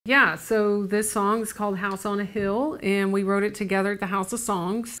Yeah, so this song is called House on a Hill, and we wrote it together at the House of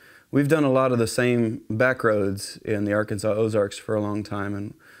Songs. We've done a lot of the same back roads in the Arkansas Ozarks for a long time,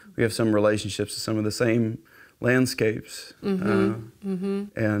 and we have some relationships to some of the same landscapes. And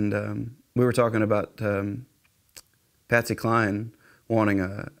we were talking about Patsy Cline wanting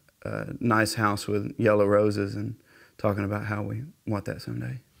a nice house with yellow roses and talking about how we want that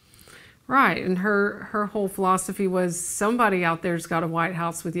someday. Right, and her whole philosophy was somebody out there's got a white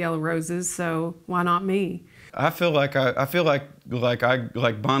house with yellow roses, so why not me? I feel like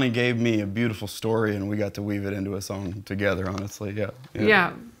Bonnie gave me a beautiful story and we got to weave it into a song together, honestly.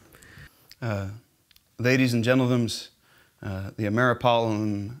 Yeah. Ladies and gentlemen, the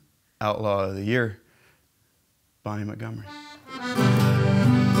Ameripolitan Outlaw of the Year, Bonnie Montgomery.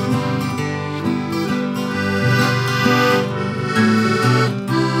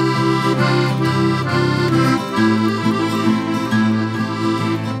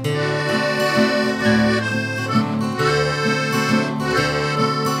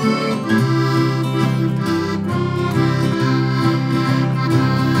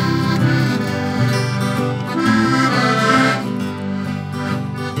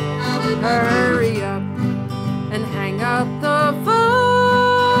 Hurry up and hang up the phone.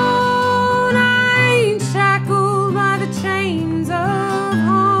 I ain't shackled by the chains of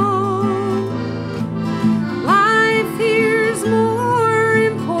home. Life here's more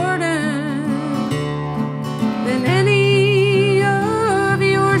important than any of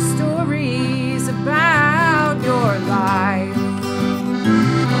your stories about your life.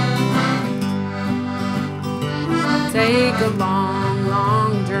 Take a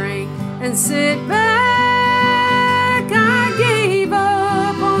long drink and sit back. I gave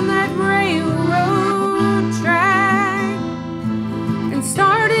up on that railroad track and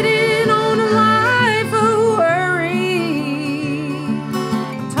started in on a life of worry,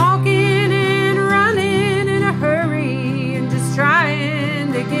 talking and running in a hurry and just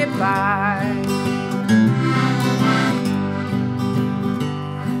trying to get by.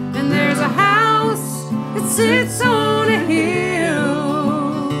 And there's a house that sits on a hill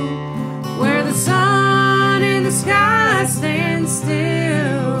where the sun in the sky stands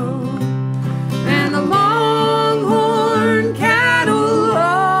still, and the longhorn cattle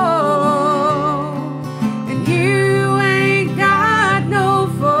low, and you ain't got no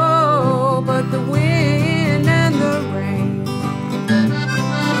foe but the wind and the rain.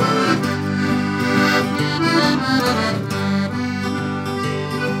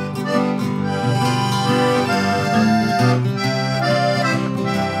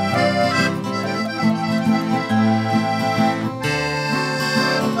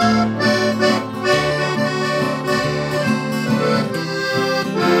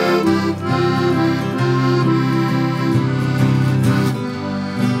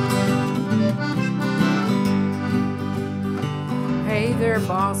 Hey there,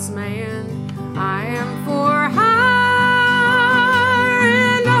 boss man, I am for hire,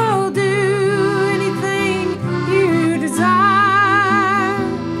 and I'll do anything you desire.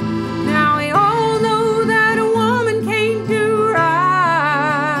 Now we all know that a woman can't do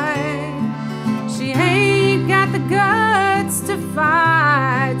right. She ain't got the guts to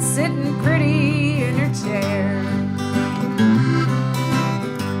fight, sitting pretty in her chair.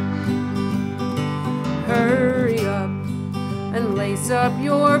 Hurry up and lace up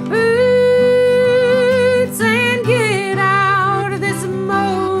your boots and get out of this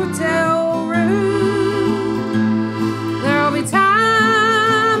motel room. There'll be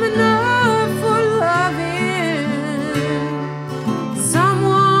time enough for loving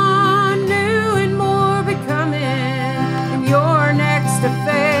someone new and more becoming in your next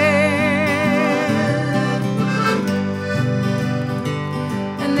affair.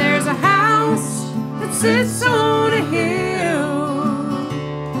 And there's a house that sits on a hill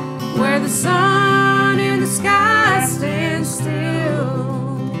where the sun